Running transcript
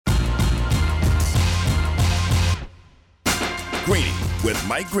Greeny with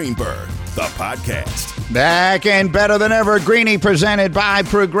Mike Greenberg, the podcast. Back and better than ever, Greeny presented by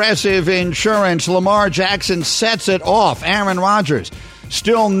Progressive Insurance. Lamar Jackson sets it off. Aaron Rodgers,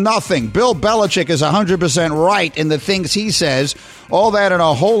 still nothing. Bill Belichick is 100% right in the things he says. All that and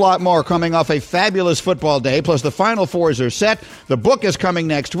a whole lot more coming off a fabulous football day. Plus, the Final Fours are set. The book is coming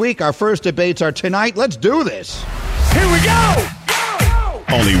next week. Our first debates are tonight. Let's do this. Here we go!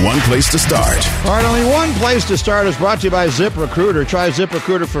 Only one place to start. All right, only one place to start is brought to you by ZipRecruiter. Try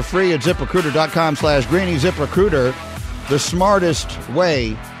ZipRecruiter for free at ZipRecruiter.com/Greeny. ZipRecruiter, the smartest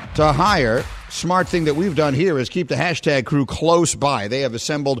way to hire. Smart thing that we've done here is keep the hashtag crew close by. They have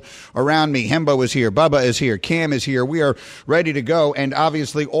assembled around me. Hembo is here. Bubba is here. Cam is here. We are ready to go. And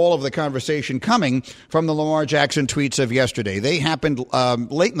obviously all of the conversation coming from the Lamar Jackson tweets of yesterday. They happened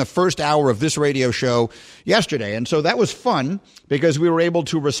late in the first hour of this radio show yesterday. And so that was fun because we were able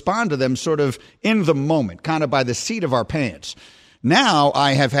to respond to them sort of in the moment, kind of by the seat of our pants. Now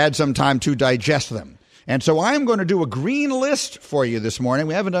I have had some time to digest them. And so I am going to do a green list for you this morning.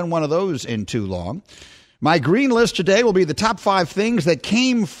 We haven't done one of those in too long. My green list today will be the top 5 things that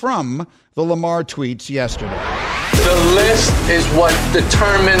came from the Lamar tweets yesterday. The list is what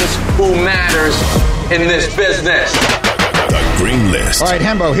determines who matters in this business. The green list. All right,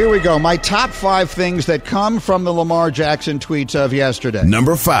 Hembo, here we go. My top 5 things that come from the Lamar Jackson tweets of yesterday.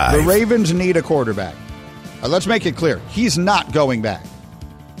 Number 5. The Ravens need a quarterback. Let's make it clear. He's not going back.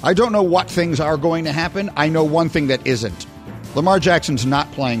 I don't know what things are going to happen. I know one thing that isn't. Lamar Jackson's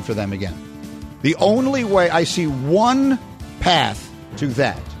not playing for them again. The only way I see one path to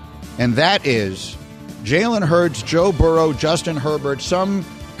that, and that is Jalen Hurts, Joe Burrow, Justin Herbert, some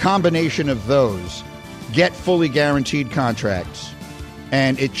combination of those get fully guaranteed contracts.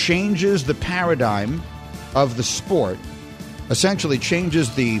 And it changes the paradigm of the sport, essentially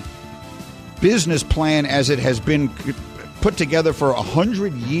changes the business plan as it has been put together for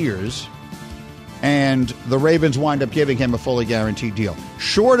 100 years, and the Ravens wind up giving him a fully guaranteed deal.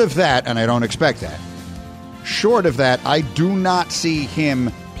 Short of that, and I don't expect that, short of that, I do not see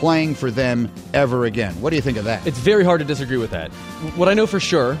him playing for them ever again. What do you think of that? It's very hard to disagree with that. What I know for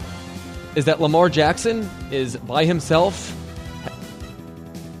sure is that Lamar Jackson is, by himself,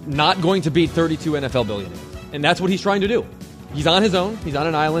 not going to beat 32 NFL billionaires. And that's what he's trying to do. He's on his own. He's on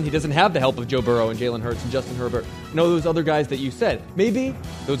an island. He doesn't have the help of Joe Burrow and Jalen Hurts and Justin Herbert and all those other guys that you said. Maybe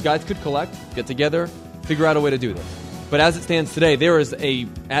those guys could collect, get together, figure out a way to do this. But as it stands today, there is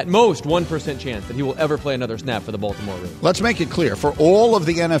at most 1% chance that he will ever play another snap for the Baltimore Ravens. Let's make it clear. For all of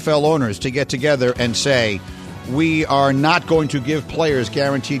the NFL owners to get together and say, we are not going to give players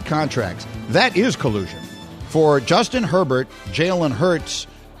guaranteed contracts, that is collusion. For Justin Herbert, Jalen Hurts,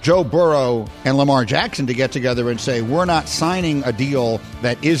 Joe Burrow, and Lamar Jackson to get together and say, we're not signing a deal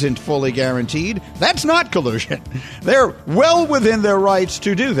that isn't fully guaranteed, that's not collusion. They're well within their rights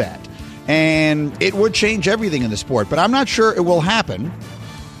to do that. And it would change everything in the sport, but I'm not sure it will happen.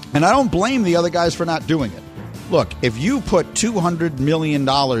 And I don't blame the other guys for not doing it. Look, if you put $200 million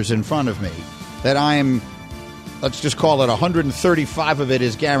in front of me that I'm, let's just call it 135 of it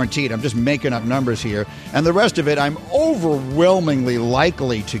is guaranteed. I'm just making up numbers here. And the rest of it I'm overwhelmingly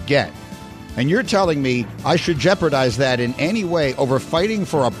likely to get. And you're telling me I should jeopardize that in any way over fighting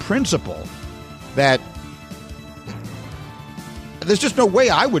for a principle that there's just no way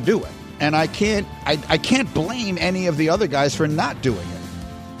I would do it. And I can't blame any of the other guys for not doing it.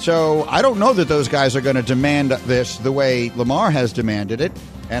 So I don't know that those guys are going to demand this the way Lamar has demanded it.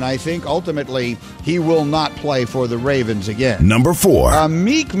 And I think ultimately he will not play for the Ravens again. Number 4.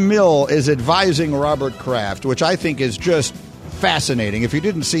 Meek Mill is advising Robert Kraft, which I think is just fascinating. If you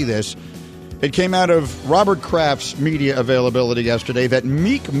didn't see this, it came out of Robert Kraft's media availability yesterday that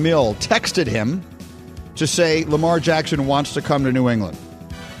Meek Mill texted him to say Lamar Jackson wants to come to New England.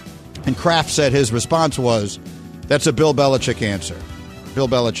 And Kraft said his response was, that's a Bill Belichick answer. Bill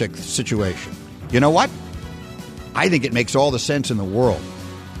Belichick situation. You know what? I think it makes all the sense in the world.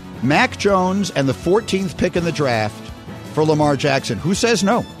 Mac Jones and the 14th pick in the draft for Lamar Jackson. Who says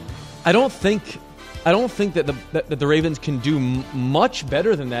no? I don't think that the Ravens can do much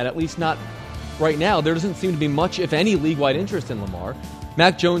better than that, at least not right now. There doesn't seem to be much, if any, league-wide interest in Lamar.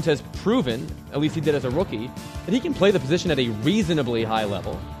 Mac Jones has proven, at least he did as a rookie, that he can play the position at a reasonably high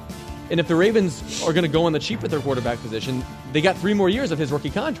level. And if the Ravens are going to go on the cheap with their quarterback position, they got 3 more years of his rookie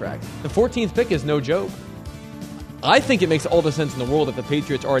contract. The 14th pick is no joke. I think it makes all the sense in the world that the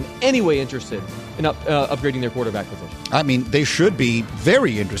Patriots are in any way interested in upgrading their quarterback position. I mean, they should be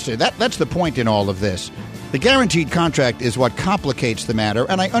very interested. That's the point in all of this. The guaranteed contract is what complicates the matter,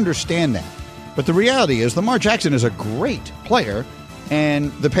 and I understand that. But the reality is Lamar Jackson is a great player,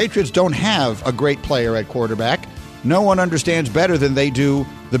 and the Patriots don't have a great player at quarterback. no one understands better than they do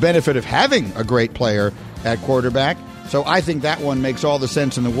the benefit of having a great player at quarterback. So I think that one makes all the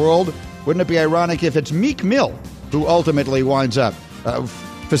sense in the world. Wouldn't it be ironic if it's Meek Mill who ultimately winds up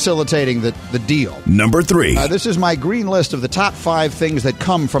facilitating the deal? Number 3. This is my green list of the top 5 things that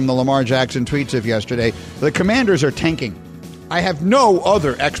come from the Lamar Jackson tweets of yesterday. The Commanders are tanking. I have no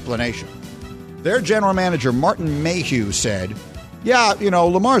other explanation. Their general manager, Martin Mayhew, said, yeah,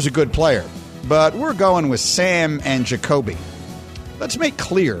 Lamar's a good player, but we're going with Sam and Jacoby. Let's make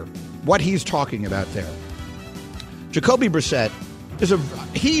clear what he's talking about there. Jacoby Brissett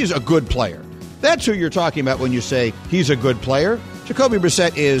he's a good player. That's who you're talking about when you say he's a good player. Jacoby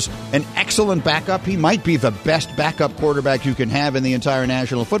Brissett is an excellent backup. He might be the best backup quarterback you can have in the entire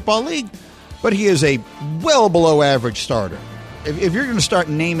National Football League, but he is a well below average starter. If you're going to start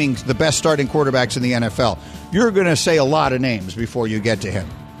naming the best starting quarterbacks in the NFL, you're going to say a lot of names before you get to him.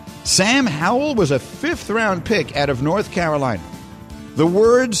 Sam Howell was a 5th-round pick out of North Carolina. The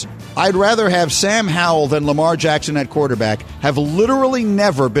words, "I'd rather have Sam Howell than Lamar Jackson at quarterback," have literally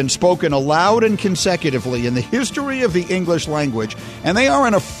never been spoken aloud and consecutively in the history of the English language, and they are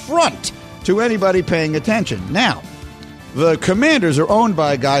an affront to anybody paying attention. Now, the Commanders are owned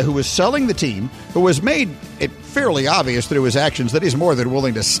by a guy who was selling the team, who has made it fairly obvious through his actions that he's more than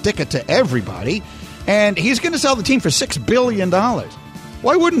willing to stick it to everybody, and he's going to sell the team for $6 billion.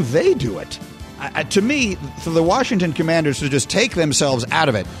 Why wouldn't they do it? To me, for the Washington Commanders to just take themselves out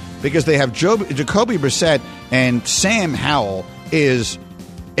of it because they have Jacoby Brissett and Sam Howell it's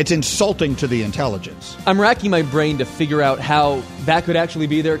insulting to the intelligence. I'm racking my brain to figure out how that could actually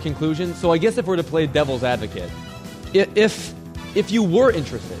be their conclusion. So I guess if we're to play devil's advocate, if you were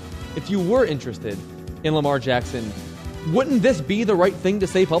interested in Lamar Jackson, wouldn't this be the right thing to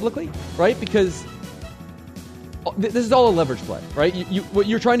say publicly, right? Because this is all a leverage play, right? What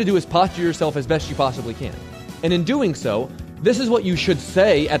you're trying to do is posture yourself as best you possibly can. And in doing so, this is what you should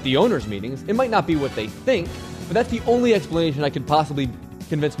say at the owners' meetings. It might not be what they think, but that's the only explanation I could possibly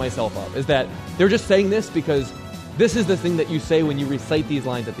convince myself of, is that they're just saying this because this is the thing that you say when you recite these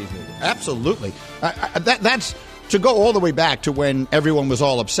lines at these meetings. Absolutely. That's to go all the way back to when everyone was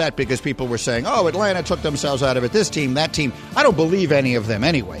all upset because people were saying, oh, Atlanta took themselves out of it, this team, that team. I don't believe any of them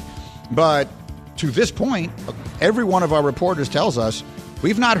anyway. But to this point, every one of our reporters tells us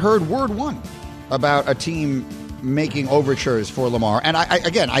we've not heard word one about a team making overtures for Lamar. And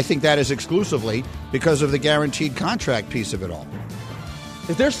I think that is exclusively because of the guaranteed contract piece of it all.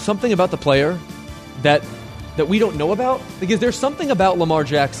 Is there something about the player that we don't know about? Because there's something about Lamar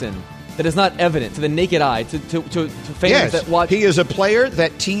Jackson that is not evident to the naked eye, to fans that watch. He is a player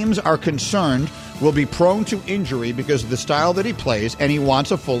that teams are concerned will be prone to injury because of the style that he plays, and he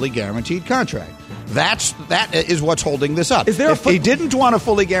wants a fully guaranteed contract. That is what's holding this up. If he didn't want a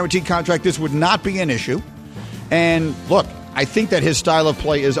fully guaranteed contract, this would not be an issue. And look, I think that his style of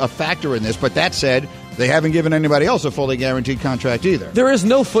play is a factor in this, but that said, they haven't given anybody else a fully guaranteed contract either. There is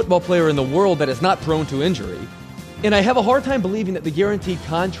no football player in the world that is not prone to injury. And I have a hard time believing that the guaranteed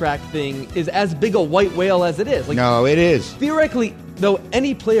contract thing is as big a white whale as it is. No, it is. Theoretically, though,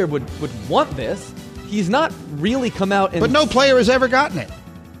 any player would want this. He's not really come out and... But no player has ever gotten it.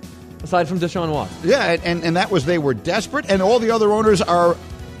 Aside from Deshaun Watson. Yeah, and that was they were desperate, and all the other owners are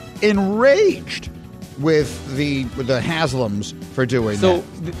enraged with the Haslams for doing that. So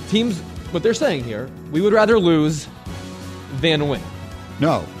the teams, what they're saying here, we would rather lose than win.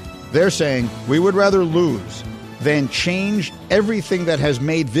 No, they're saying we would rather lose than change everything that has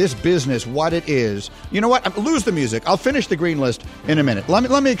made this business what it is. You know what? Lose the music. I'll finish the green list in a minute.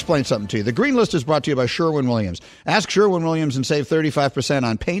 Let me explain something to you. The green list is brought to you by Sherwin-Williams. Ask Sherwin-Williams and save 35%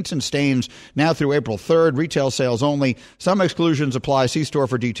 on paints and stains now through April 3rd. Retail sales only. Some exclusions apply. See store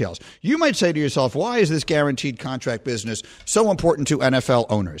for details. You might say to yourself, why is this guaranteed contract business so important to NFL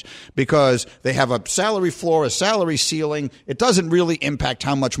owners? Because they have a salary floor, a salary ceiling. It doesn't really impact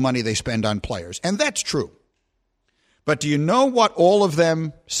how much money they spend on players. And that's true. But do you know what all of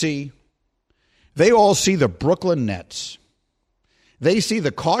them see? They all see the Brooklyn Nets. They see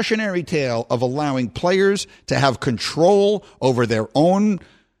the cautionary tale of allowing players to have control over their own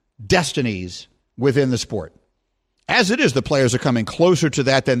destinies within the sport. As it is, the players are coming closer to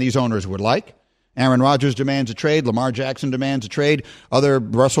that than these owners would like. Aaron Rodgers demands a trade. Lamar Jackson demands a trade.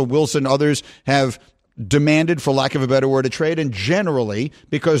 Russell Wilson, others have demanded, for lack of a better word, a trade, and generally,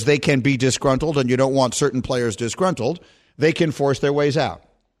 because they can be disgruntled and you don't want certain players disgruntled, they can force their ways out.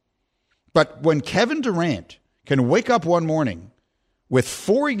 But when Kevin Durant can wake up one morning with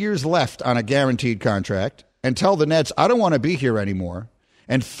 4 years left on a guaranteed contract and tell the Nets, I don't want to be here anymore,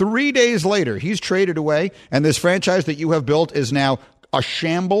 and 3 days later he's traded away and this franchise that you have built is now a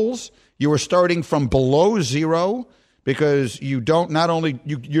shambles, you are starting from below zero, because you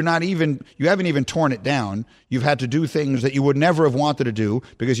haven't even torn it down. You've had to do things that you would never have wanted to do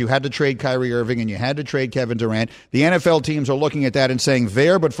because you had to trade Kyrie Irving and you had to trade Kevin Durant. The NFL teams are looking at that and saying,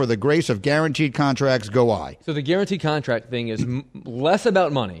 there, but for the grace of guaranteed contracts, go I. So the guaranteed contract thing is less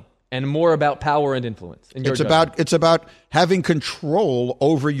about money and more about power and influence. It's about having control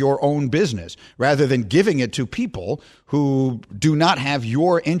over your own business rather than giving it to people who do not have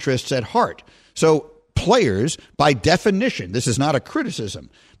your interests at heart. So players, by definition, this is not a criticism,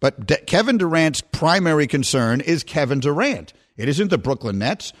 but Kevin Durant's primary concern is Kevin Durant. It isn't the Brooklyn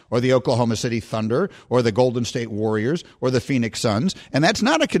Nets or the Oklahoma City Thunder or the Golden State Warriors or the Phoenix Suns, and that's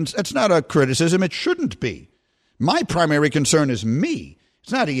not a criticism. It shouldn't be. My primary concern is me.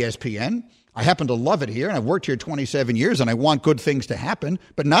 It's not ESPN. I happen to love it here, and I've worked here 27 years, and I want good things to happen,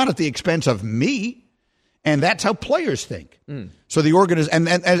 but not at the expense of me. And that's how players think. So the and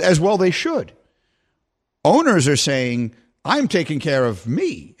as well they should. Owners are saying, I'm taking care of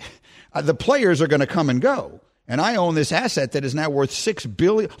me. The players are going to come and go. And I own this asset that is now worth $6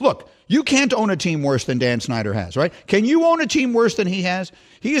 billion. Look, you can't own a team worse than Dan Snyder has, right? Can you own a team worse than he has?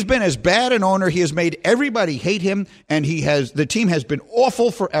 He has been as bad an owner. He has made everybody hate him, and the team has been awful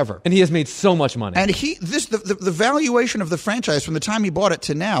forever. And he has made so much money. And the valuation of the franchise from the time he bought it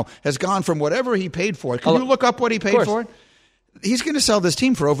to now has gone from whatever he paid for it. Can you look up what he paid for it? He's going to sell this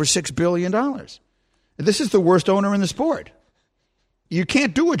team for over $6 billion. This is the worst owner in the sport. You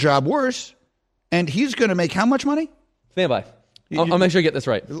can't do a job worse. And he's going to make how much money? Stand by. I'll make sure I get this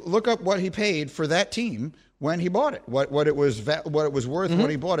right. Look up what he paid for that team when he bought it. What it was worth when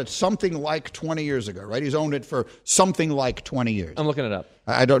he bought it. Something like 20 years ago, right? He's owned it for something like 20 years. I'm looking it up.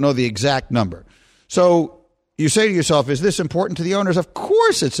 I don't know the exact number. So you say to yourself, is this important to the owners? Of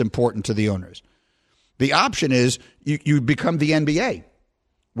course it's important to the owners. The option is you become the NBA,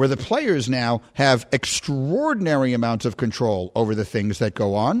 where the players now have extraordinary amounts of control over the things that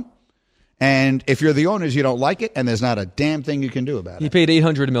go on. And if you're the owners, you don't like it, and there's not a damn thing you can do about it. He paid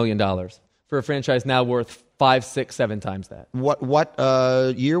 $800 million for a franchise now worth 5, 6, 7 times that. What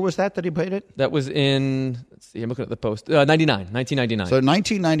year was that he paid it? That was in, let's see, I'm looking at the post, 1999. So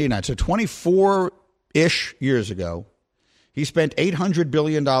 1999, so 24-ish years ago, he spent $800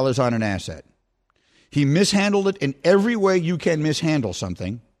 billion on an asset. He mishandled it in every way you can mishandle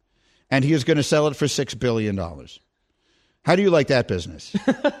something, and he is going to sell it for $6 billion. How do you like that business?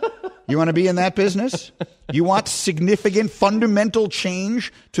 You want to be in that business? You want significant fundamental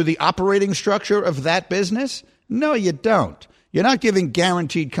change to the operating structure of that business? No, you don't. You're not giving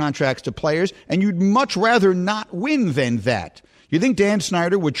guaranteed contracts to players, and you'd much rather not win than that. You think Dan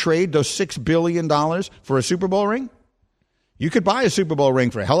Snyder would trade those $6 billion for a Super Bowl ring? You could buy a Super Bowl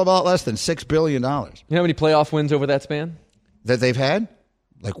ring for a hell of a lot less than $6 billion. You know how many playoff wins over that span? That they've had?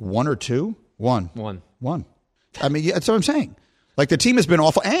 Like 1 or 2? One. I mean, that's what I'm saying. Like, the team has been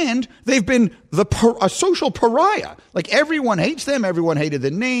awful, and they've been a social pariah. Like, everyone hates them. Everyone hated the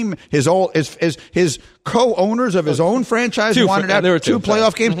name. His co-owners of his own franchise wanted out. There were 2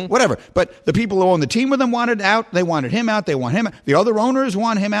 playoff games, whatever. But the people who own the team with him wanted out. They wanted him out. They want him out. The other owners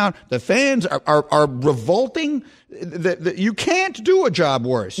want him out. The fans are revolting. You can't do a job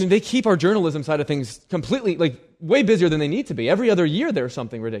worse. I mean, they keep our journalism side of things completely, way busier than they need to be. Every other year there's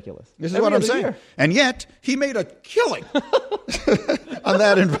something ridiculous. This is what I'm saying. And yet, he made a killing on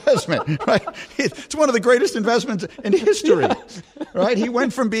that investment, right? It's one of the greatest investments in history, right? He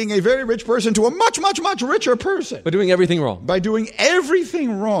went from being a very rich person to a much, much, much richer person. By doing everything wrong. By doing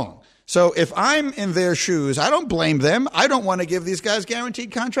everything wrong. So if I'm in their shoes, I don't blame them. I don't want to give these guys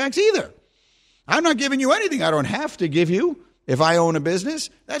guaranteed contracts either. I'm not giving you anything I don't have to give you if I own a business.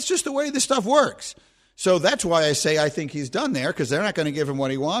 That's just the way this stuff works. So that's why I say I think he's done there, because they're not going to give him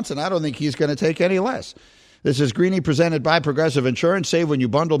what he wants, and I don't think he's going to take any less. This is Greeny presented by Progressive Insurance. Save when you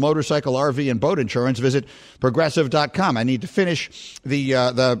bundle motorcycle, RV, and boat insurance. Visit Progressive.com. I need to finish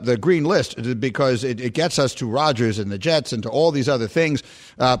the green list because it gets us to Rodgers and the Jets and to all these other things.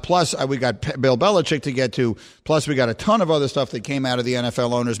 Plus, we got Bill Belichick to get to. Plus, we got a ton of other stuff that came out of the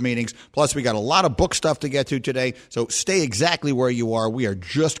NFL owners' meetings. Plus, we got a lot of book stuff to get to today. So stay exactly where you are. We are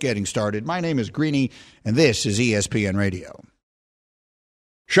just getting started. My name is Greeny, and this is ESPN Radio.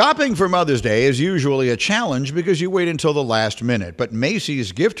 Shopping for Mother's Day is usually a challenge because you wait until the last minute, but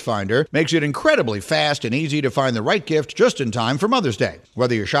Macy's Gift Finder makes it incredibly fast and easy to find the right gift just in time for Mother's Day.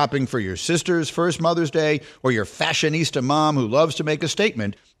 Whether you're shopping for your sister's first Mother's Day or your fashionista mom who loves to make a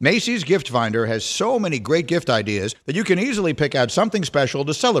statement, Macy's Gift Finder has so many great gift ideas that you can easily pick out something special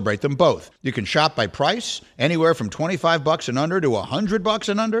to celebrate them both. You can shop by price, anywhere from $25 and under to $100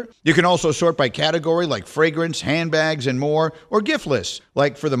 and under. You can also sort by category like fragrance, handbags, and more, or gift lists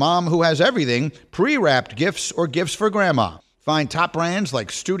like for the mom who has everything, pre-wrapped gifts or gifts for grandma. Find top brands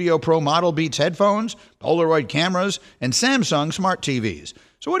like Studio Pro Model Beats headphones, Polaroid cameras, and Samsung smart TVs.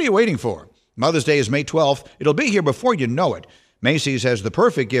 So what are you waiting for? Mother's Day is May 12th. It'll be here before you know it. Macy's has the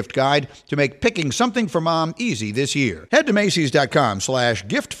perfect gift guide to make picking something for mom easy this year. Head to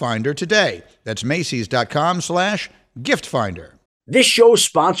Macy's.com/giftfinder today. That's Macy's.com/giftfinder. This show is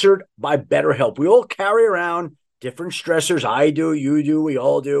sponsored by BetterHelp. We all carry around different stressors. I do, you do, we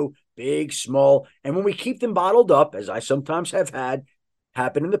all do, big, small. And when we keep them bottled up, as I sometimes have had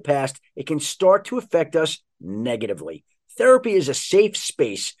happen in the past, it can start to affect us negatively. Therapy is a safe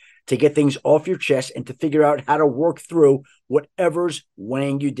space to get things off your chest and to figure out how to work through whatever's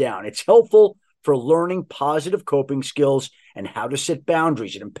weighing you down. It's helpful for learning positive coping skills and how to set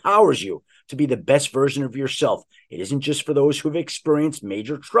boundaries. It empowers you to be the best version of yourself. It isn't just for those who have experienced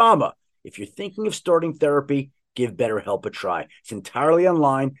major trauma. If you're thinking of starting therapy, give BetterHelp a try. It's entirely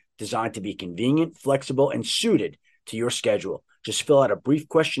online, designed to be convenient, flexible, and suited to your schedule. Just fill out a brief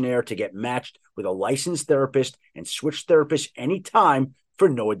questionnaire to get matched with a licensed therapist and switch therapists anytime for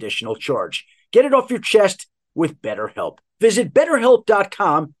no additional charge. Get it off your chest with BetterHelp. Visit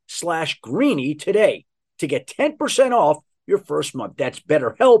BetterHelp.com/Greeny today to get 10% off your first month. That's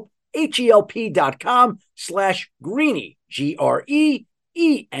BetterHelp, HELP.com/Greeny, GREENY.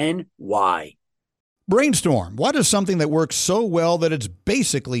 Brainstorm. What is something that works so well that it's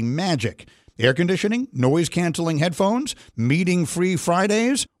basically magic? Air conditioning, noise-canceling headphones, meeting-free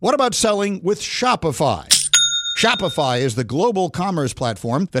Fridays? What about selling with Shopify? Shopify is the global commerce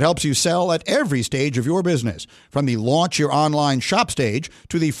platform that helps you sell at every stage of your business, from the launch your online shop stage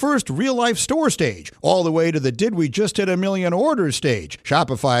to the first real-life store stage, all the way to the did we just hit a million orders stage.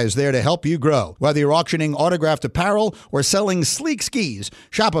 Shopify is there to help you grow. Whether you're auctioning autographed apparel or selling sleek skis,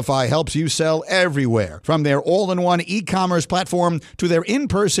 Shopify helps you sell everywhere. From their all-in-one e-commerce platform to their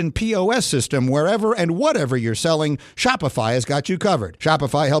in-person POS system, wherever and whatever you're selling, Shopify has got you covered.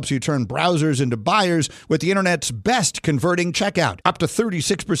 Shopify helps you turn browsers into buyers with the internet's best converting checkout, up to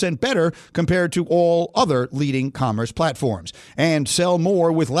 36% better compared to all other leading commerce platforms. And sell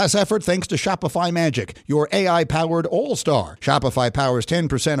more with less effort thanks to Shopify Magic, your AI-powered all-star. Shopify powers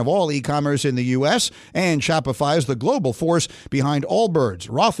 10% of all e-commerce in the U.S., and Shopify is the global force behind Allbirds,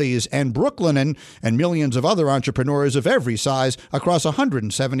 Rothy's, and Brooklinen, and millions of other entrepreneurs of every size across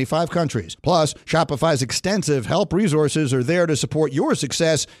 175 countries. Plus, Shopify's extensive help resources are there to support your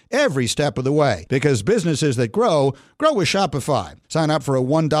success every step of the way, because businesses that grow with Shopify. Sign up for a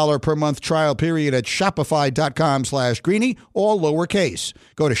 $1 per month trial period at shopify.com/Greeny, all lowercase.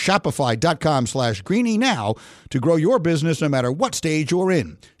 Go to shopify.com/Greeny now to grow your business no matter what stage you're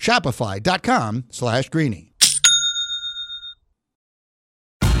in. Shopify.com/Greeny.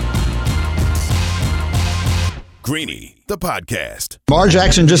 Greeny, the podcast. Lamar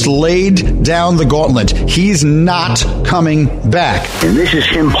Jackson just laid down the gauntlet. He's not coming back. And this is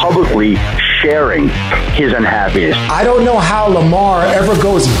him publicly sharing his unhappiness. I don't know how Lamar ever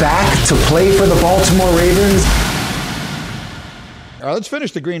goes back to play for the Baltimore Ravens. All right, let's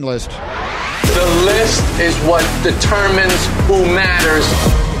finish the green list. The list is what determines who matters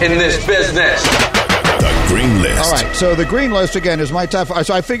in this business. The green list. All right, so the green list, again, is my top five.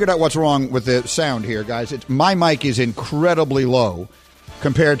 So I figured out what's wrong with the sound here, guys. My mic is incredibly low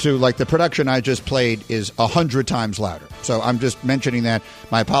compared to, like, the production I just played is 100 times louder. So I'm just mentioning that.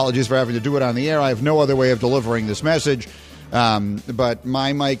 My apologies for having to do it on the air. I have no other way of delivering this message. But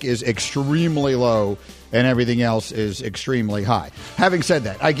my mic is extremely low and everything else is extremely high. Having said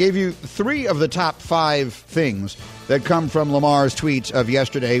that, I gave you 3 of the top 5 things that come from Lamar's tweets of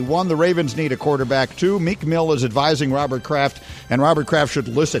yesterday. 1, the Ravens need a quarterback. 2, Meek Mill is advising Robert Kraft, and Robert Kraft should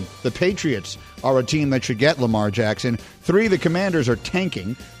listen. The Patriots are a team that should get Lamar Jackson. 3, the Commanders are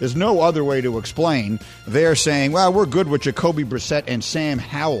tanking. There's no other way to explain. They're saying, well, we're good with Jacoby Brissett and Sam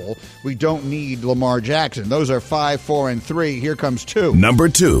Howell. We don't need Lamar Jackson. Those are 5, 4, and 3. Here comes 2. Number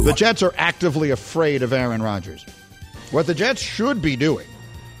 2. The Jets are actively afraid of Aaron Rodgers. What the Jets should be doing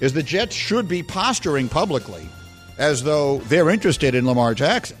is the Jets should be posturing publicly as though they're interested in Lamar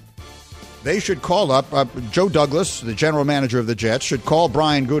Jackson. They should call up Joe Douglas, the general manager of the Jets, should call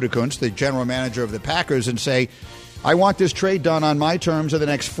Brian Gutekunst, the general manager of the Packers, and say, I want this trade done on my terms in the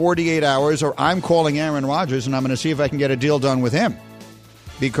next 48 hours, or I'm calling Aaron Rodgers, and I'm going to see if I can get a deal done with him.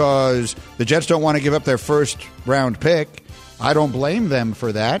 Because the Jets don't want to give up their first-round pick. I don't blame them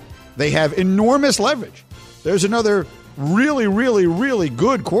for that. They have enormous leverage. There's another really, really, really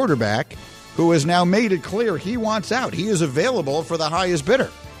good quarterback who has now made it clear he wants out. He is available for the highest bidder.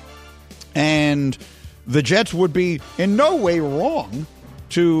 And the Jets would be in no way wrong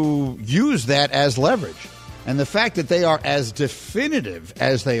to use that as leverage. And the fact that they are as definitive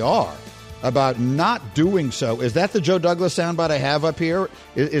as they are about not doing so, is that the Joe Douglas soundbite I have up here?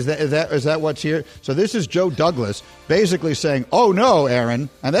 Is that what's here? So this is Joe Douglas basically saying, "Oh no, Aaron,"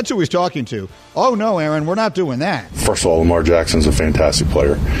 and that's who he's talking to. "Oh no, Aaron, we're not doing that." First of all, Lamar Jackson's a fantastic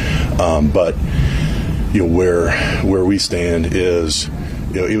player, but where we stand is,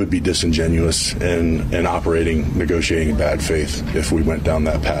 it would be disingenuous and negotiating in bad faith if we went down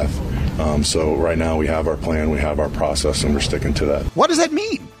that path. So right now we have our plan, we have our process, and we're sticking to that. What does that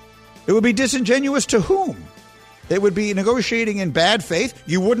mean? It would be disingenuous to whom? It would be negotiating in bad faith?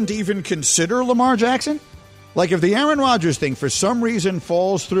 You wouldn't even consider Lamar Jackson? Like, if the Aaron Rodgers thing for some reason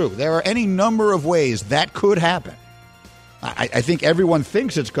falls through, there are any number of ways that could happen. I think everyone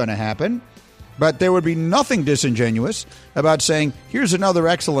thinks it's going to happen, but there would be nothing disingenuous about saying, here's another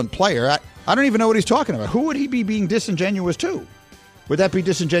excellent player. I don't even know what he's talking about. Who would he be being disingenuous to? Would that be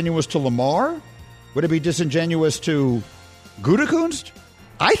disingenuous to Lamar? Would it be disingenuous to Gutekunst?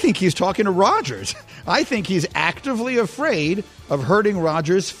 I think he's talking to Rodgers. I think he's actively afraid of hurting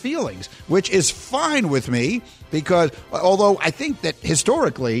Rodgers' feelings, which is fine with me because, although I think that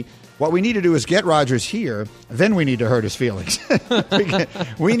historically what we need to do is get Rodgers here, then we need to hurt his feelings.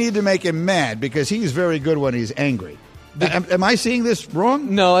 We need to make him mad because he's very good when he's angry. Am I seeing this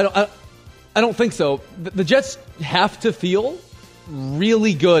wrong? No, I don't think so. The Jets have to feel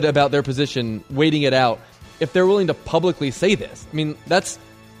really good about their position waiting it out if they're willing to publicly say this. I mean,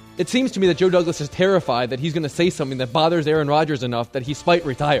 it seems to me that Joe Douglas is terrified that he's going to say something that bothers Aaron Rodgers enough that he spite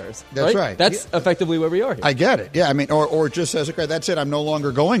retires. That's right. That's effectively where we are here. I get it. Yeah, I mean, or just says, okay, that's it. I'm no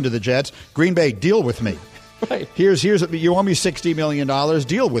longer going to the Jets. Green Bay, deal with me. Right. Here's you owe me $60 million.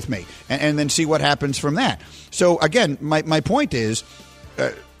 Deal with me, and then see what happens from that. So again, my point is,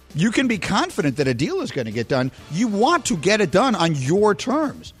 you can be confident that a deal is going to get done. You want to get it done on your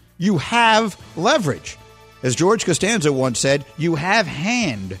terms. You have leverage. As George Costanza once said, you have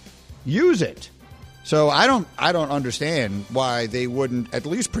hand. Use it. So I don't understand why they wouldn't at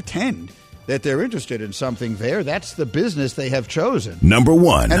least pretend that they're interested in something there. That's the business they have chosen. Number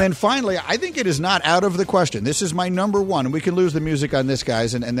one. And then finally, I think it is not out of the question. This is my number one. And we can lose the music on this,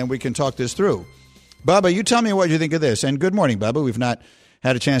 guys, and then we can talk this through. Bubba, you tell me what you think of this. And good morning, Bubba. We've not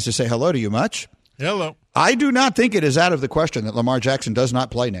had a chance to say hello to you much. Hello. I do not think it is out of the question that Lamar Jackson does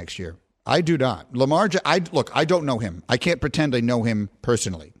not play next year. I do not. I don't know him. I can't pretend I know him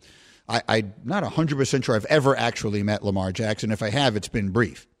personally. I'm not 100% sure I've ever actually met Lamar Jackson. If I have, it's been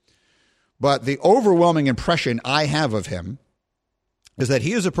brief. But the overwhelming impression I have of him is that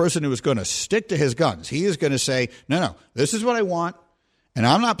he is a person who is going to stick to his guns. He is going to say, no, this is what I want, and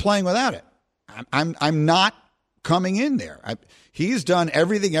I'm not playing without it. I'm not coming in there. He's done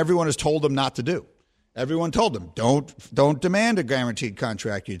everything everyone has told him not to do. Everyone told him, don't demand a guaranteed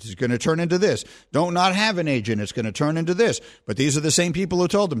contract. It's going to turn into this. Don't not have an agent. It's going to turn into this. But these are the same people who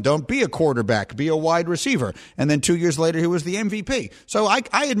told him, don't be a quarterback, be a wide receiver. And then 2 years later, he was the MVP. So I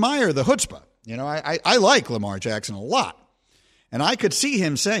admire the chutzpah. I like Lamar Jackson a lot. And I could see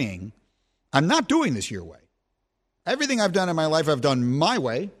him saying, I'm not doing this your way. Everything I've done in my life, I've done my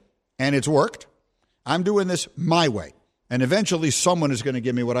way, and it's worked. I'm doing this my way. And eventually someone is going to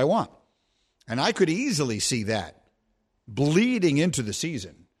give me what I want. And I could easily see that bleeding into the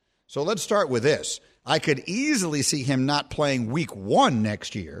season. So let's start with this. I could easily see him not playing week 1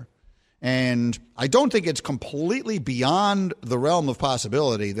 next year. And I don't think it's completely beyond the realm of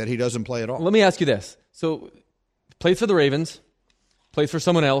possibility that he doesn't play at all. Let me ask you this. So, plays for the Ravens, plays for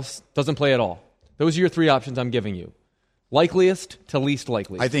someone else, doesn't play at all. Those are your 3 options I'm giving you. Likeliest to least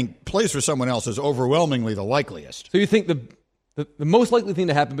likely. I think plays for someone else is overwhelmingly the likeliest. So you think the most likely thing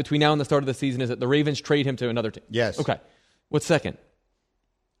to happen between now and the start of the season is that the Ravens trade him to another team? Yes. Okay. What's second?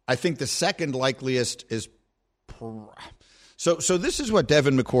 I think the second likeliest is... So this is what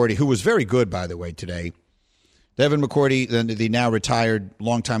Devin McCourty, who was very good, by the way, today. Devin McCourty, the now retired,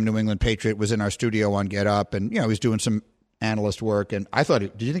 longtime New England Patriot, was in our studio on Get Up, and he's doing some analyst work. And I thought,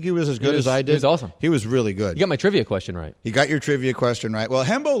 did you think he was as good as I did? He was awesome. He was really good. You got my trivia question right. He got your trivia question right. Well,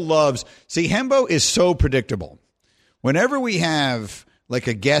 Hembo is so predictable. Whenever we have like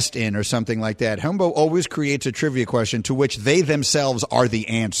a guest in or something like that, Hembo always creates a trivia question to which they themselves are the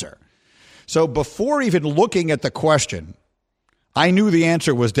answer. So before even looking at the question, I knew the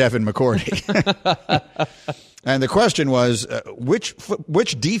answer was Devin McCourty. And the question was,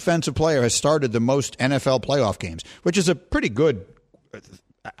 which defensive player has started the most NFL playoff games, which is a pretty good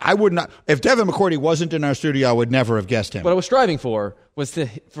I would not. If Devin McCourty wasn't in our studio, I would never have guessed him. What I was striving for was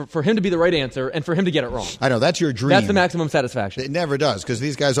for him to be the right answer and for him to get it wrong. I know, that's your dream. That's the maximum satisfaction. It never does, because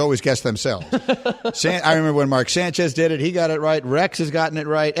these guys always guess themselves. I remember when Mark Sanchez did it, he got it right. Rex has gotten it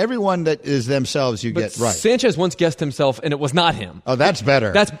right. Everyone that is themselves, get right. Sanchez once guessed himself, and it was not him. Oh, that's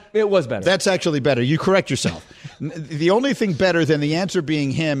better. It was better. That's actually better. You correct yourself. The only thing better than the answer being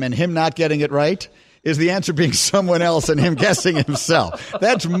him and him not getting it right is the answer being someone else and him guessing himself.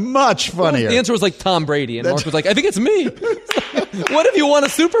 That's much funnier. The answer was like Tom Brady, and Mark was like, I think it's me. What if you won a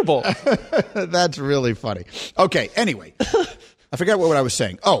Super Bowl? That's really funny. Okay, anyway. I forgot what I was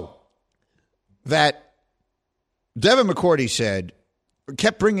saying. Oh, that Devin McCourty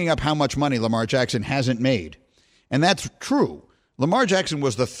kept bringing up how much money Lamar Jackson hasn't made. And that's true. Lamar Jackson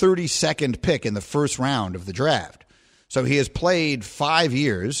was the 32nd pick in the first round of the draft. So he has played 5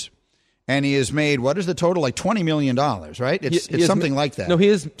 years. And he has made, what is the total? Like $20 million, right? It's something like that. No,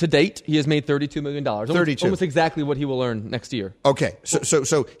 to date, he has made $32 million. Almost exactly what he will earn next year. Okay,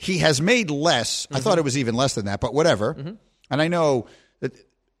 so he has made less. I thought it was even less than that, but whatever. Mm-hmm. And I know that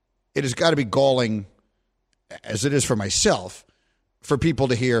it has got to be galling, as it is for myself, for people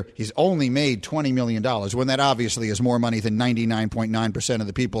to hear he's only made $20 million, when that obviously is more money than 99.9% of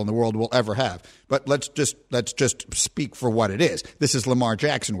the people in the world will ever have. But let's just speak for what it is. This is Lamar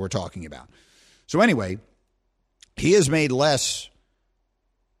Jackson we're talking about. So anyway, he has made less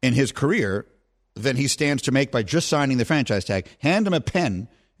in his career than he stands to make by just signing the franchise tag. Hand him a pen,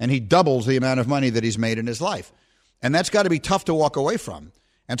 and he doubles the amount of money that he's made in his life. And that's got to be tough to walk away from.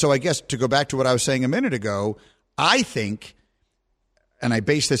 And so I guess to go back to what I was saying a minute ago, I think, and I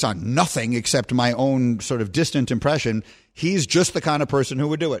base this on nothing except my own sort of distant impression, he's just the kind of person who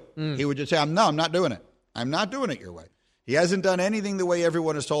would do it. He would just say, I'm not doing it. I'm not doing it your way. He hasn't done anything the way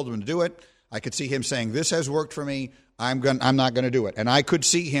everyone has told him to do it. I could see him saying, this has worked for me. I'm not going to do it. And I could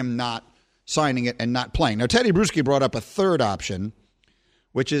see him not signing it and not playing. Now, Teddy Bruschi brought up a third option,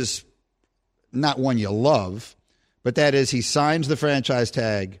 which is not one you love, but that is he signs the franchise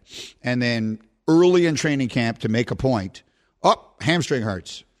tag and then early in training camp to make a point, hamstring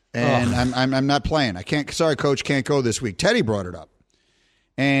hurts, and I'm not playing. I can't. Sorry, coach, can't go this week. Teddy brought it up,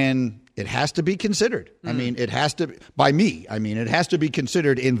 and it has to be considered. I mean, it has to by me. I mean, it has to be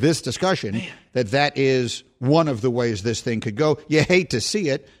considered in this discussion that is one of the ways this thing could go. You hate to see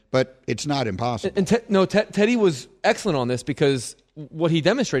it, but it's not impossible. And Teddy was excellent on this, because what he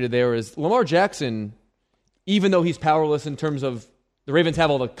demonstrated there is Lamar Jackson, even though he's powerless in terms of the Ravens have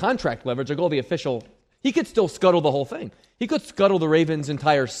all the contract leverage, like all the official. He could still scuttle the whole thing. He could scuttle the Ravens'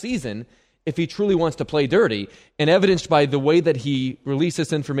 entire season if he truly wants to play dirty, and evidenced by the way that he released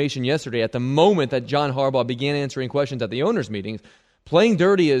this information yesterday at the moment that John Harbaugh began answering questions at the owners' meetings. Playing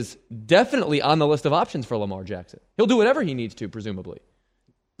dirty is definitely on the list of options for Lamar Jackson. He'll do whatever he needs to, presumably.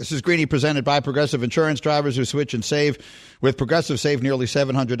 This is Greeny, presented by Progressive Insurance. Drivers who switch and save with Progressive save nearly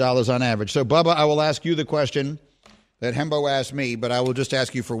 $700 on average. So, Bubba, I will ask you the question that Hembo asked me, but I will just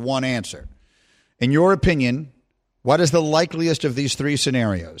ask you for one answer. In your opinion, what is the likeliest of these three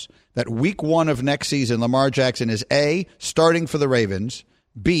scenarios? That week 1 of next season, Lamar Jackson is A, starting for the Ravens,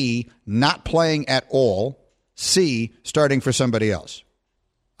 B, not playing at all, C, starting for somebody else?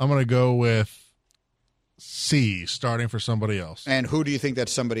 I'm going to go with C, starting for somebody else. And who do you think that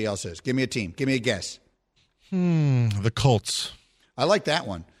somebody else is? Give me a team. Give me a guess. The Colts. I like that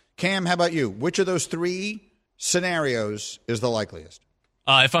one. Cam, how about you? Which of those three scenarios is the likeliest?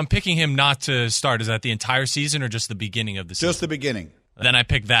 If I'm picking him not to start, is that the entire season or just the beginning of the season? Just the beginning. Then I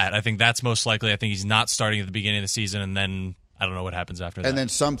pick that. I think that's most likely. I think he's not starting at the beginning of the season, and then I don't know what happens after that. And then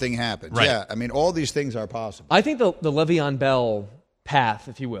something happens. Right. Yeah, I mean, all these things are possible. I think the Le'Veon Bell path,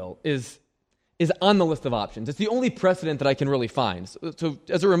 if you will, is on the list of options. It's the only precedent that I can really find. So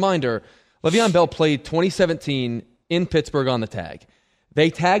as a reminder, Le'Veon Bell played 2017 in Pittsburgh on the tag. They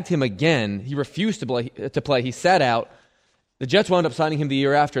tagged him again. He refused to play. He sat out. The Jets wound up signing him the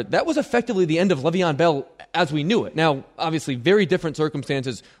year after. That was effectively the end of Le'Veon Bell as we knew it. Now, obviously, very different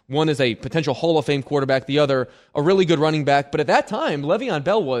circumstances. One is a potential Hall of Fame quarterback. The other, a really good running back. But at that time, Le'Veon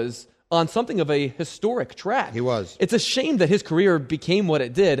Bell was on something of a historic track. He was. It's a shame that his career became what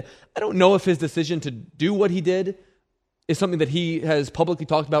it did. I don't know if his decision to do what he did is something that he has publicly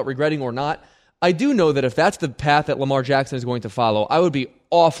talked about regretting or not. I do know that if that's the path that Lamar Jackson is going to follow, I would be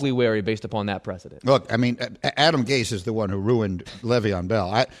awfully wary based upon that precedent. Look, I mean, Adam Gase is the one who ruined Le'Veon Bell.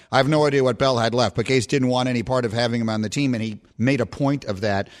 I have no idea what Bell had left, but Gase didn't want any part of having him on the team, and he made a point of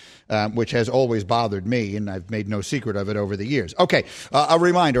that, which has always bothered me, and I've made no secret of it over the years. Okay, a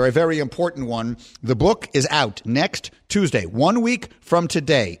reminder, a very important one. The book is out next Tuesday, 1 week from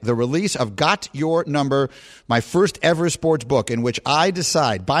today, the release of Got Your Number, my first ever sports book in which I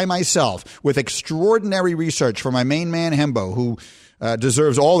decide by myself with extraordinary research from my main man, Hembo, who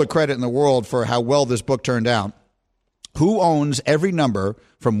deserves all the credit in the world for how well this book turned out. Who owns every number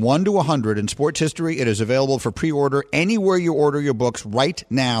from 1 to 100 in sports history? It is available for pre-order anywhere you order your books right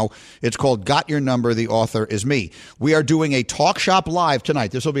now. It's called Got Your Number. The author is me. We are doing a Talk Shop Live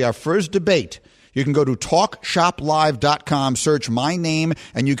tonight. This will be our first debate. You can go to TalkShopLive.com, search my name,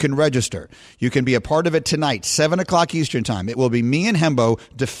 and you can register. You can be a part of it tonight, 7 o'clock Eastern Time. It will be me and Hembo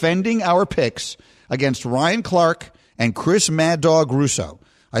defending our picks against Ryan Clark and Chris Mad Dog Russo.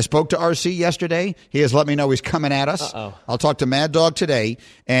 I spoke to RC yesterday. He has let me know he's coming at us. I'll talk to Mad Dog today,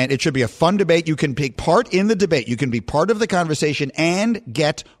 and it should be a fun debate. You can take part in the debate. You can be part of the conversation and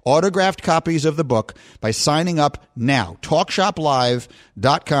get autographed copies of the book by signing up now.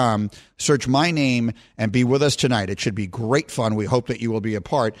 TalkShopLive.com. Search my name and be with us tonight. It should be great fun. We hope that you will be a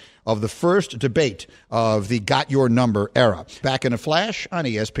part of the first debate of the Got Your Number era. Back in a flash on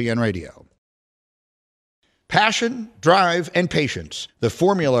ESPN Radio. Passion, drive, and patience. The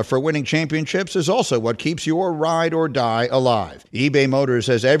formula for winning championships is also what keeps your ride or die alive. eBay Motors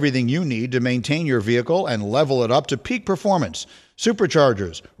has everything you need to maintain your vehicle and level it up to peak performance.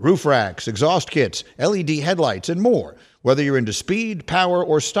 Superchargers, roof racks, exhaust kits, LED headlights, and more. Whether you're into speed, power,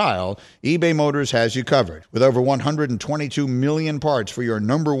 or style, eBay Motors has you covered. With over 122 million parts for your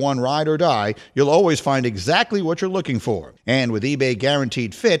number one ride or die, you'll always find exactly what you're looking for. And with eBay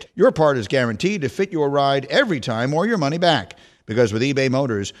Guaranteed Fit, your part is guaranteed to fit your ride every time or your money back. Because with eBay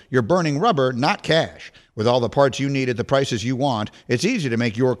Motors, you're burning rubber, not cash. With all the parts you need at the prices you want, it's easy to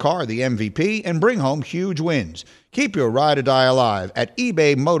make your car the MVP and bring home huge wins. Keep your ride or die alive at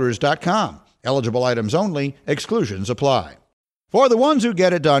ebaymotors.com. Eligible items only. Exclusions apply. For the ones who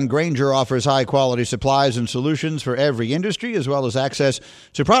get it done, Grainger offers high-quality supplies and solutions for every industry, as well as access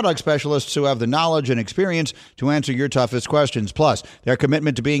to product specialists who have the knowledge and experience to answer your toughest questions. Plus, their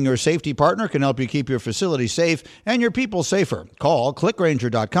commitment to being your safety partner can help you keep your facility safe and your people safer. Call,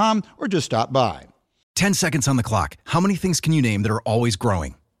 clickgrainger.com, or just stop by. 10 seconds on the clock. How many things can you name that are always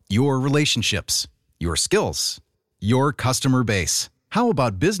growing? Your relationships, your skills, your customer base. How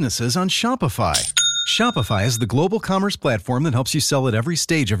about businesses on Shopify? Shopify is the global commerce platform that helps you sell at every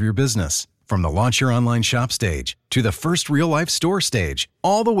stage of your business. From the launch your online shop stage, to the first real-life store stage,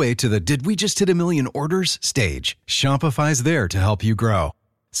 all the way to the did we just hit a million orders stage. Shopify's there to help you grow.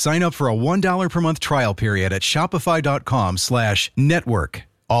 Sign up for a $1 per month trial period at shopify.com/network,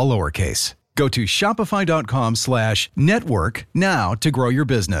 all lowercase. Go to shopify.com/network now to grow your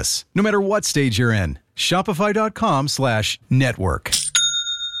business, no matter what stage you're in. Shopify.com/network.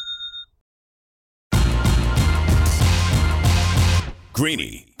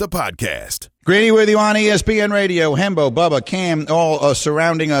 Greeny, the podcast. Greeny with you on ESPN Radio. Hembo, Bubba, Cam, all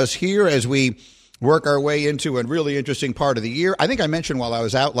surrounding us here as we work our way into a really interesting part of the year. I think I mentioned while I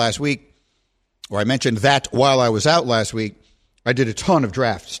was out last week, or I mentioned that while I was out last week, I did a ton of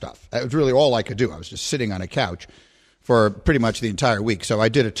draft stuff. That was really all I could do. I was just sitting on a couch for pretty much the entire week. So I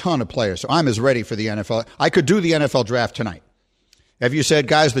did a ton of players. So I'm as ready for the NFL. I could do the NFL draft tonight. If you said,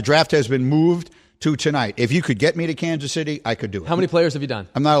 guys, the draft has been moved to tonight. If you could get me to Kansas City, I could do it. How many players have you done?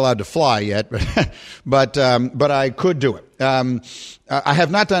 I'm not allowed to fly yet, but I could do it. I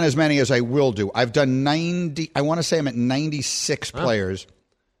have not done as many as I will do. I've done 90. I want to say I'm at 96 players.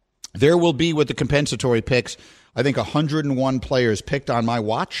 There will be, with the compensatory picks, I think 101 players picked on my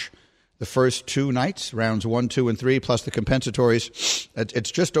watch the first two nights, rounds 1, 2, and 3, plus the compensatories. It's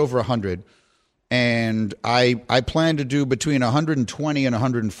just over 100. And I plan to do between 120 and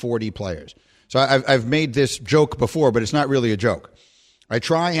 140 players. So I've made this joke before, but it's not really a joke. I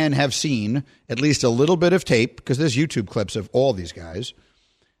try and have seen at least a little bit of tape, because there's YouTube clips of all these guys,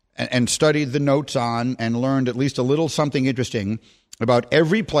 and studied the notes on and learned at least a little something interesting about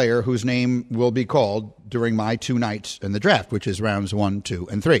every player whose name will be called during my 2 nights in the draft, which is rounds 1, 2,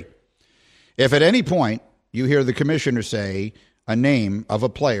 and 3. If at any point you hear the commissioner say a name of a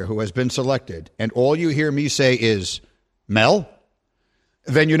player who has been selected, and all you hear me say is Mel,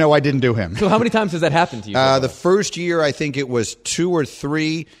 then you know I didn't do him. So how many times has that happened to you? The first year, I think it was 2 or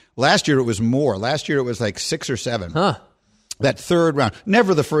 3. Last year, it was more. Last year, it was like 6 or 7. Huh. That third round.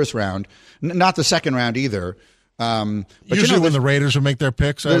 Never the first round. Not the second round either. But usually when the Raiders would make their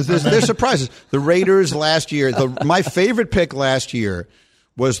picks. There's surprises. The Raiders last year, my favorite pick last year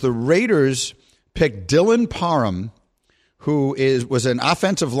was the Raiders picked Dylan Parham, who was an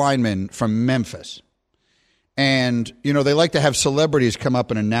offensive lineman from Memphis. And, you know, they like to have celebrities come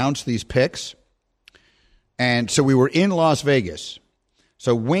up and announce these picks. And so we were in Las Vegas.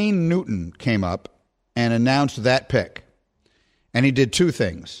 So Wayne Newton came up and announced that pick. And he did two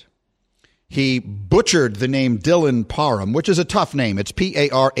things. He butchered the name Dylan Parham, which is a tough name. It's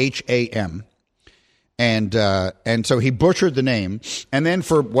Parham. And so he butchered the name. And then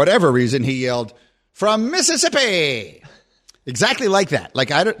for whatever reason, he yelled, "From Mississippi." Exactly like that.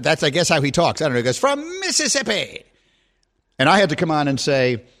 That's, I guess, how he talks. I don't know. He goes, "From Mississippi." And I had to come on and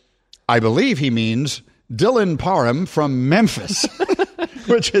say, I believe he means Dylan Parham from Memphis,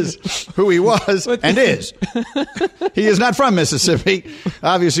 which is who he was and is. He is not from Mississippi.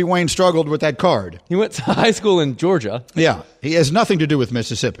 Obviously, Wayne struggled with that card. He went to high school in Georgia. Yeah, he has nothing to do with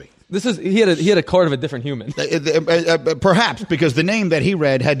Mississippi. He had a card of a different human. Perhaps because the name that he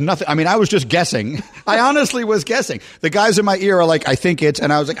read had nothing. I mean, I was just guessing. I honestly was guessing. The guys in my ear are like, "I think it's,"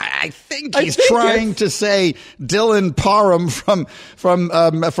 and I was like, "I think he's trying to say Dylan Parham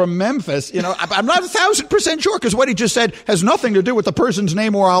from Memphis." You know, I'm not 1,000% sure because what he just said has nothing to do with the person's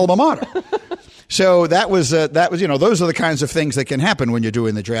name or alma mater. So that was those are the kinds of things that can happen when you're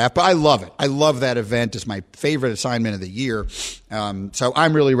doing the draft. But I love it. I love that event. It's my favorite assignment of the year. So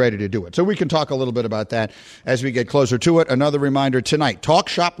I'm really ready to do it. So we can talk a little bit about that as we get closer to it. Another reminder tonight,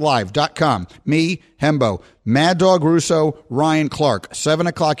 TalkShopLive.com. Me, Hembo, Mad Dog Russo, Ryan Clark, 7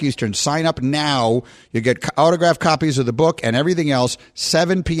 o'clock Eastern. Sign up now. You get autographed copies of the book and everything else,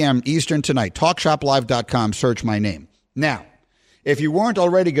 7 p.m. Eastern tonight. TalkShopLive.com. Search my name. Now, if you weren't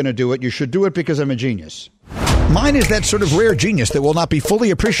already going to do it, you should do it because I'm a genius. Mine is that sort of rare genius that will not be fully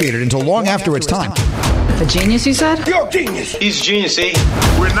appreciated until long after its time. A genius, you said? You're a genius. He's a genius, eh?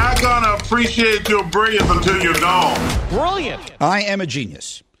 We're not going to appreciate your brilliance until you're gone. Brilliant. I am a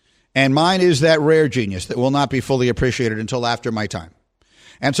genius. And mine is that rare genius that will not be fully appreciated until after my time.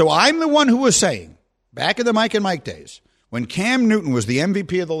 And so I'm the one who was saying, back in the Mike and Mike days, when Cam Newton was the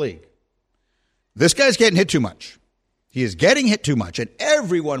MVP of the league, this guy's getting hit too much. He is getting hit too much. And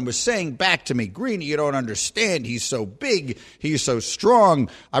everyone was saying back to me, "Greeny, you don't understand. He's so big. He's so strong."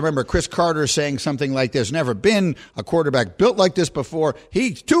 I remember Chris Carter saying something like, "There's never been a quarterback built like this before.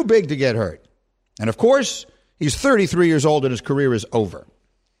 He's too big to get hurt." And of course, he's 33 years old and his career is over.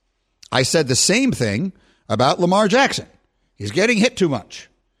 I said the same thing about Lamar Jackson. He's getting hit too much.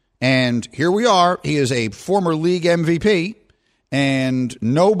 And here we are. He is a former league MVP, and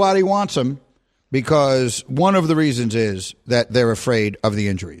nobody wants him. Because one of the reasons is that they're afraid of the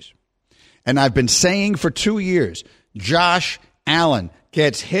injuries. And I've been saying for 2 years, Josh Allen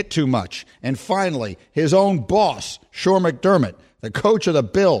gets hit too much. And finally, his own boss, Sean McDermott, the coach of the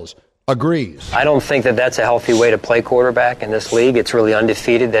Bills, agrees. I don't think that that's a healthy way to play quarterback in this league. It's really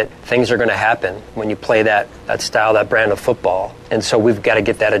undefeated that things are going to happen when you play that style, that brand of football. And so we've got to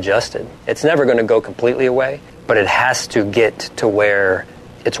get that adjusted. It's never going to go completely away, but it has to get to where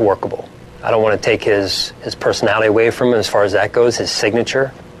it's workable. I don't want to take his personality away from him as far as that goes, his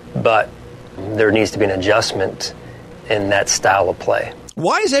signature, but there needs to be an adjustment in that style of play.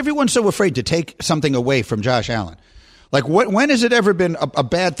 Why is everyone so afraid to take something away from Josh Allen? Like, when has it ever been a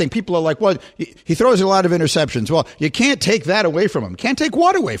bad thing? People are like, well, he throws a lot of interceptions. Well, you can't take that away from him. Can't take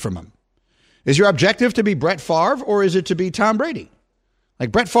what away from him? Is your objective to be Brett Favre or is it to be Tom Brady?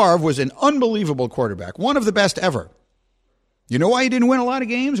 Like, Brett Favre was an unbelievable quarterback, one of the best ever. You know why he didn't win a lot of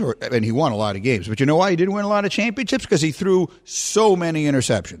games? And he won a lot of games. But you know why he didn't win a lot of championships? Because he threw so many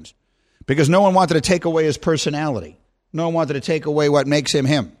interceptions. Because no one wanted to take away his personality. No one wanted to take away what makes him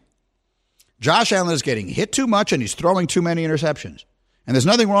him. Josh Allen is getting hit too much and he's throwing too many interceptions. And there's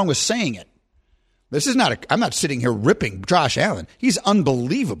nothing wrong with saying it. I'm not sitting here ripping Josh Allen. He's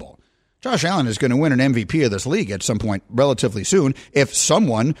unbelievable. Josh Allen is going to win an MVP of this league at some point relatively soon if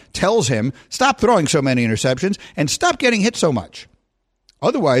someone tells him, stop throwing so many interceptions and stop getting hit so much.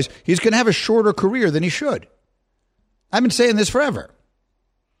 Otherwise, he's going to have a shorter career than he should. I've been saying this forever.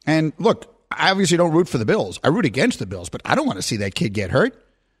 And look, I obviously don't root for the Bills. I root against the Bills, but I don't want to see that kid get hurt.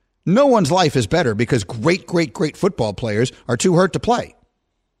 No one's life is better because great, great, great football players are too hurt to play.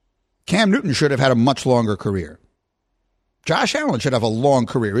 Cam Newton should have had a much longer career. Josh Allen should have a long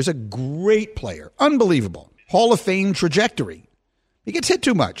career. He's a great player. Unbelievable. Hall of Fame trajectory. He gets hit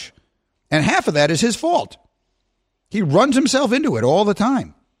too much. And half of that is his fault. He runs himself into it all the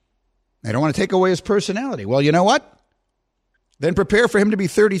time. They don't want to take away his personality. Well, you know what? Then prepare for him to be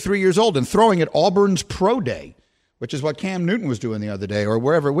 33 years old and throwing at Auburn's Pro Day, which is what Cam Newton was doing the other day, or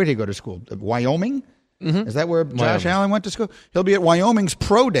wherever. Where did he go to school? Wyoming? Mm-hmm. Is that where Josh Allen went to school? He'll be at Wyoming's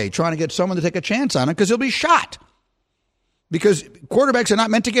Pro Day trying to get someone to take a chance on him because he'll be shot. because quarterbacks are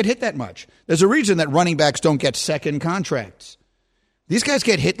not meant to get hit that much. There's a reason that running backs don't get second contracts. These guys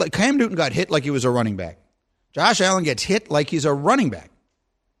get hit like Cam Newton got hit like he was a running back. Josh Allen gets hit like he's a running back.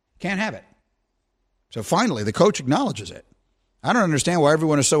 Can't have it. So finally, the coach acknowledges it. I don't understand why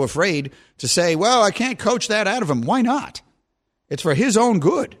everyone is so afraid to say, well, I can't coach that out of him. Why not? It's for his own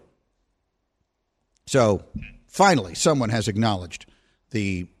good. So finally, someone has acknowledged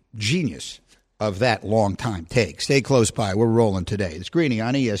the genius of that long time take. Stay close by. We're rolling today. It's Greeny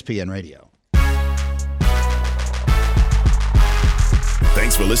on ESPN Radio.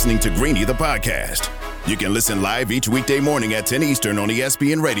 Thanks for listening to Greeny the podcast. You can listen live each weekday morning at 10 Eastern on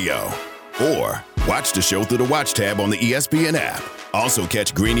ESPN Radio. Or watch the show through the Watch tab on the ESPN app. Also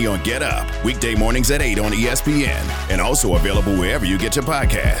catch Greeny on Get Up, weekday mornings at 8 on ESPN. And also available wherever you get your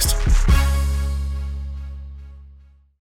podcasts.